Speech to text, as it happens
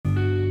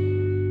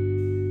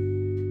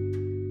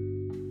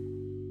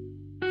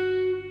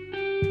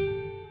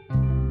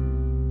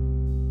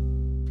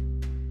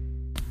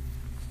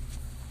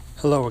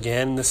Hello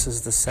again. This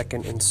is the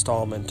second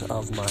installment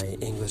of my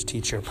English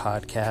Teacher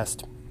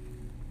podcast.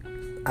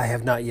 I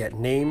have not yet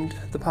named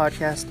the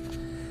podcast.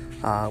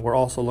 We're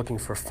also looking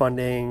for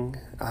funding,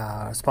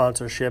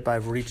 sponsorship.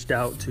 I've reached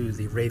out to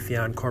the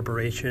Raytheon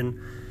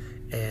Corporation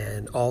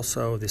and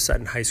also the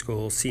Sutton High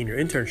School Senior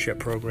Internship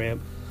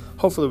Program.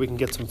 Hopefully we can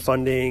get some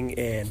funding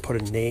and put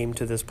a name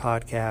to this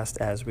podcast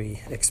as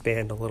we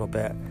expand a little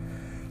bit.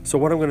 So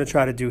what I'm going to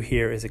try to do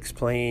here is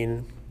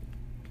explain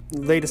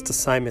latest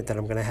assignment that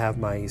I'm going to have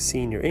my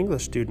senior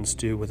English students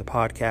do with a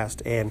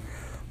podcast, and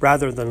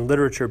rather than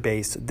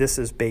literature-based, this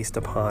is based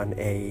upon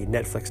a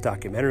Netflix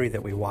documentary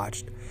that we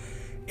watched.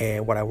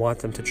 And what I want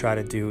them to try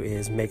to do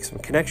is make some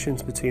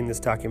connections between this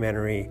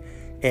documentary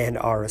and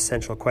our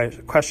essential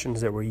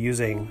questions that we're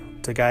using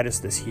to guide us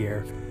this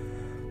year.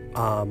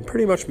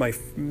 Pretty much my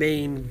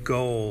main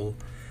goal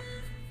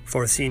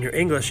for senior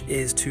English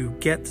is to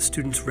get the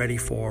students ready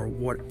for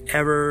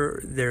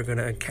whatever they're going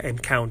to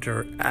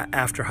encounter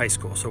after high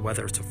school. So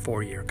whether it's a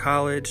 4-year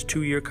college,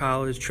 2-year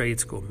college, trade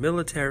school,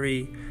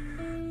 military,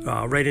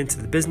 right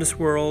into the business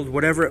world,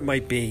 whatever it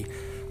might be,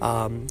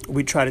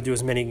 we try to do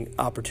as many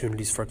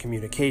opportunities for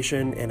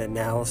communication and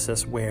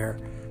analysis where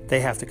they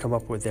have to come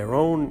up with their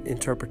own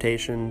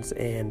interpretations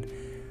and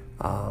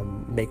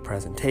make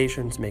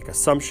presentations, make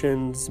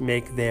assumptions,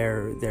 make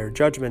their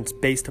judgments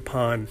based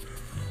upon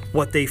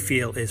what they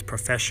feel is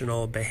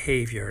professional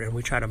behavior, and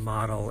we try to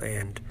model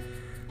and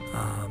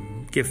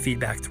give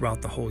feedback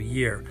throughout the whole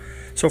year.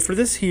 So for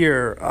this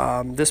year,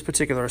 this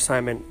particular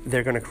assignment,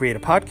 they're going to create a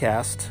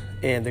podcast,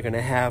 and they're going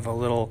to have a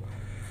little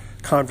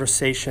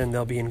conversation.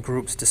 They'll be in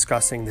groups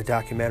discussing the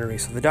documentary.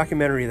 So the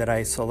documentary that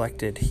I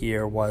selected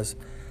here was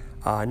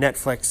a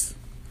Netflix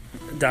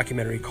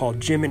documentary called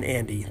Jim and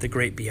Andy, The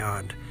Great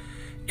Beyond.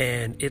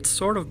 And it's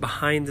sort of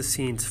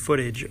behind-the-scenes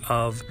footage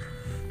of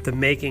the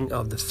making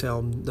of the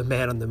film The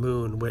Man on the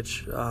Moon,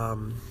 which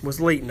was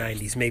late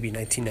 90s, maybe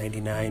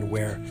 1999,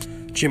 where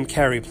Jim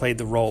Carrey played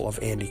the role of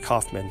Andy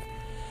Kaufman.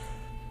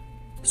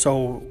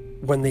 So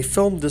when they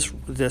filmed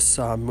this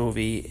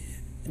movie,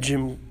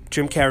 Jim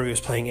Carrey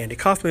was playing Andy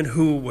Kaufman,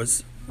 who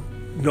was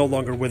no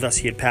longer with us.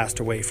 He had passed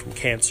away from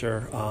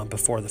cancer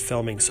before the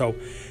filming. So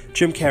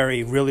Jim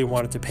Carrey really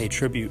wanted to pay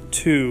tribute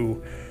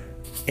to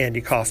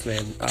Andy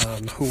Kaufman,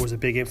 who was a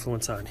big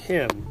influence on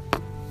him.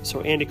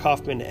 So Andy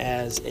Kaufman,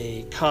 as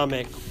a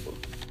comic,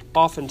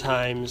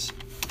 oftentimes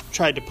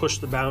tried to push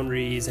the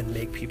boundaries and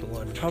make people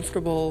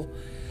uncomfortable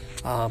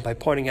by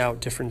pointing out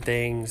different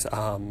things,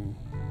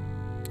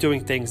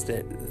 doing things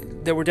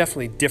that were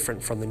definitely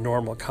different from the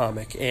normal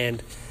comic.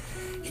 And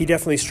he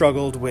definitely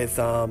struggled with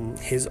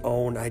his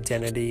own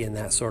identity and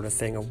that sort of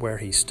thing, of where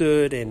he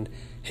stood and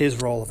his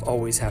role of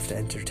always have to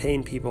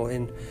entertain people.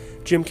 And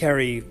Jim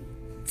Carrey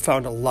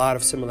found a lot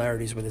of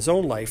similarities with his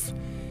own life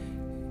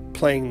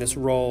playing this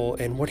role,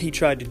 and what he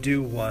tried to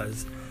do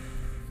was,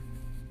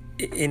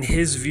 in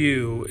his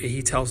view,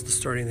 he tells the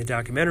story in the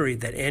documentary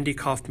that Andy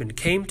Kaufman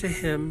came to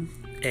him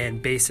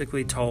and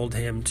basically told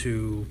him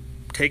to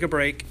take a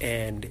break,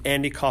 and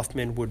Andy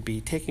Kaufman would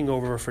be taking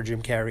over for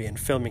Jim Carrey and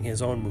filming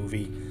his own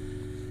movie.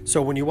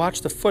 So when you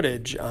watch the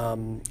footage,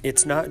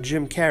 it's not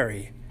Jim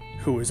Carrey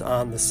who is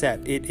on the set,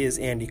 it is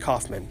Andy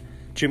Kaufman.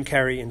 Jim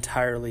Carrey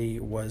entirely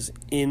was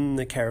in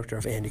the character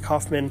of Andy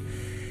Kaufman.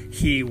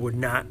 He would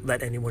not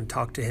let anyone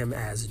talk to him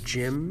as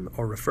Jim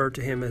or refer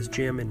to him as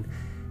Jim, and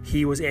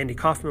he was Andy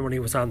Kaufman when he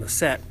was on the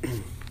set.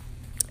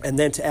 And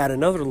then to add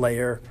another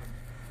layer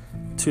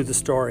to the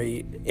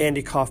story,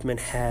 Andy Kaufman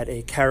had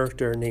a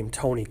character named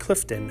Tony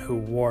Clifton who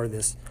wore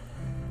this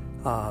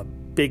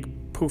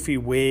big poofy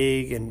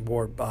wig and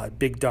wore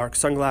big dark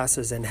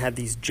sunglasses and had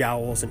these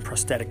jowls and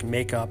prosthetic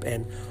makeup,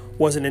 and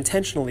was an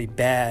intentionally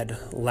bad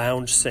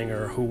lounge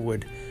singer who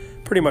would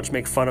pretty much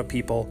make fun of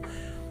people.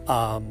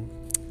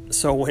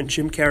 So when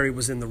Jim Carrey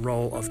was in the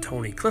role of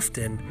Tony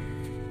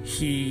Clifton,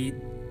 he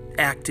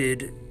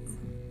acted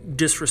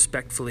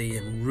disrespectfully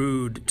and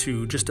rude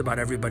to just about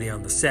everybody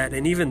on the set.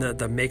 And even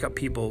the makeup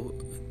people,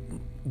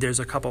 there's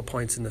a couple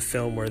points in the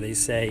film where they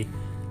say,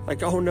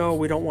 like, oh no,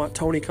 we don't want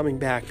Tony coming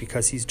back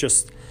because he's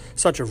just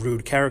such a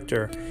rude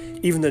character.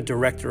 Even the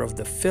director of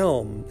the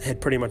film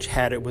had pretty much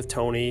had it with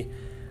Tony,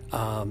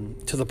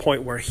 to the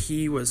point where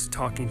he was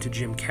talking to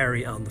Jim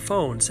Carrey on the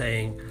phone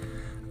saying,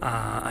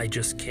 I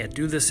just can't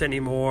do this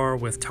anymore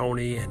with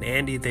Tony and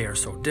Andy. They are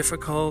so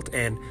difficult.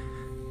 And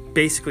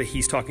basically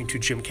he's talking to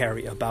Jim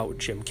Carrey about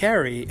Jim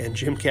Carrey, and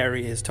Jim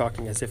Carrey is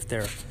talking as if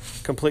they're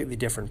completely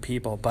different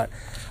people. But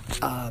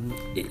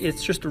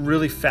it's just a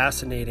really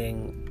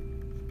fascinating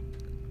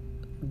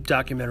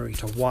documentary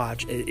to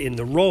watch in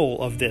the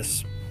role of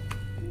this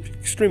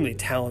extremely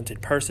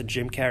talented person,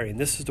 Jim Carrey. And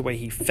this is the way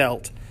he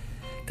felt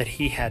that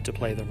he had to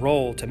play the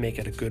role to make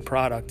it a good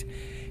product.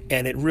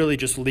 And it really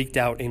just leaked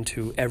out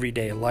into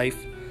everyday life,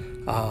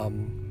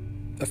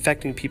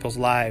 affecting people's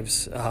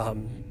lives.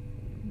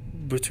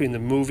 Between the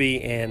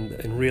movie and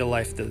in real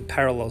life, the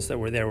parallels that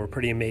were there were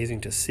pretty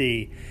amazing to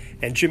see.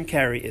 And Jim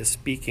Carrey is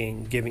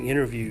speaking, giving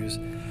interviews,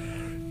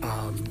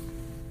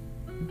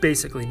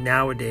 basically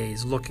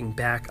nowadays looking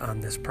back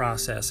on this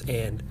process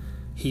and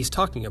he's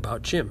talking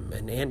about Jim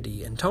and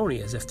Andy and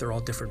Tony as if they're all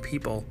different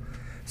people.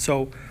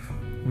 So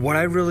what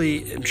I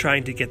really am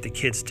trying to get the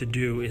kids to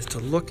do is to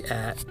look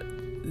at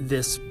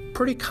this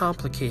pretty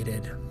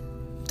complicated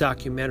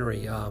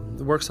documentary.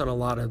 It works on a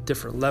lot of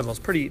different levels,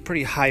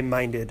 pretty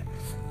high-minded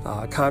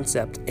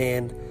concept,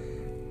 and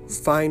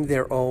find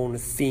their own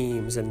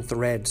themes and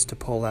threads to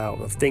pull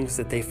out of things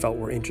that they felt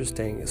were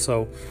interesting.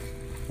 So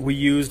we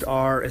used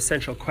our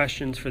essential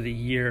questions for the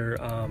year,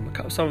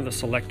 some of the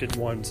selected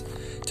ones,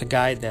 to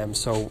guide them.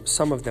 So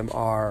some of them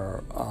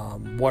are,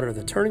 what are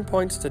the turning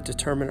points that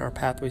determine our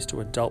pathways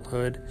to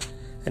adulthood?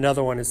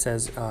 Another one, it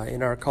says,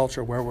 in our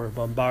culture where we're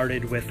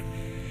bombarded with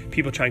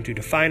people trying to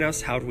define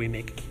us, how do we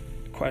make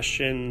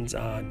questions,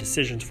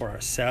 decisions for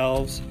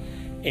ourselves?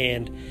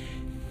 And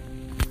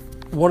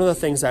one of the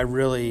things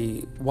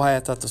why I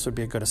thought this would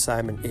be a good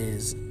assignment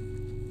is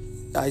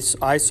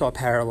I saw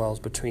parallels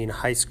between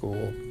high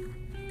school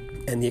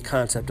and the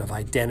concept of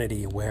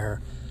identity,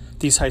 where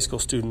these high school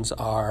students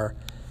are,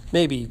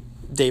 maybe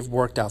they've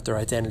worked out their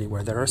identity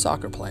where they're a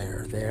soccer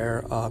player, they're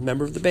a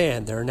member of the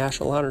band, they're a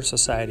National Honor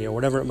Society, or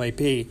whatever it might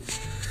be.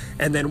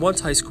 And then once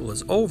high school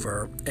is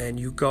over and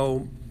you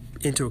go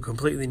into a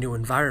completely new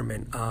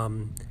environment,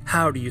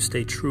 how do you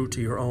stay true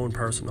to your own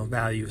personal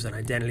values and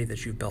identity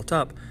that you've built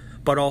up,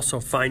 but also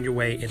find your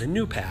way in a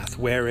new path?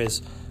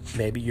 Whereas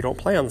maybe you don't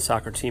play on the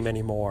soccer team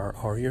anymore,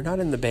 or you're not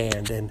in the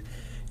band, and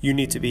you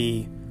need to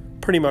be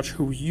pretty much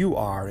who you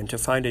are, and to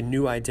find a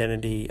new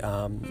identity,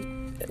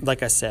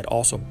 like I said,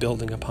 also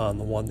building upon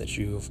the one that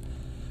you've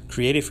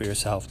created for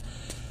yourself.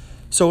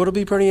 So it'll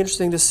be pretty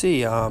interesting to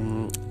see.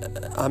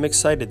 I'm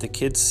excited. The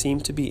kids seem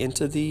to be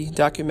into the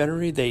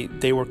documentary.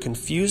 They were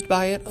confused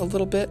by it a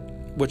little bit,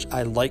 which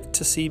I like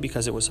to see,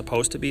 because it was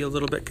supposed to be a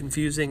little bit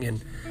confusing,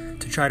 and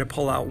to try to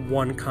pull out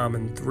one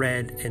common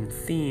thread and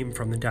theme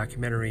from the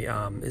documentary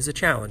is a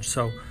challenge.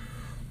 So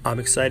I'm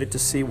excited to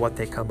see what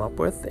they come up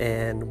with,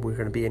 and we're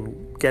going to be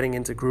getting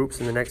into groups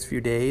in the next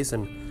few days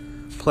and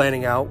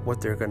planning out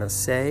what they're going to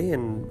say,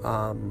 and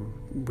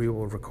we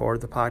will record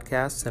the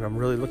podcast, and I'm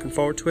really looking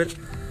forward to it.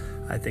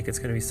 I think it's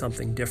going to be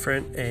something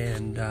different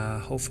and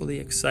hopefully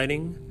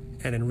exciting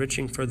and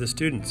enriching for the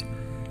students.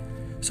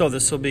 So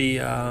this will be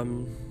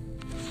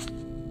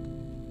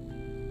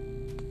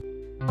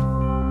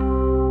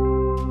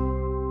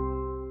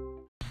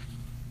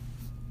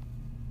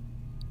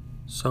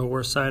So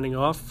we're signing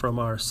off from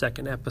our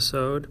second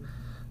episode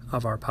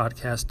of our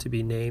podcast, to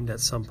be named at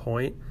some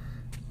point.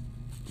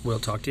 We'll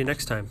talk to you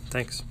next time.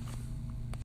 Thanks.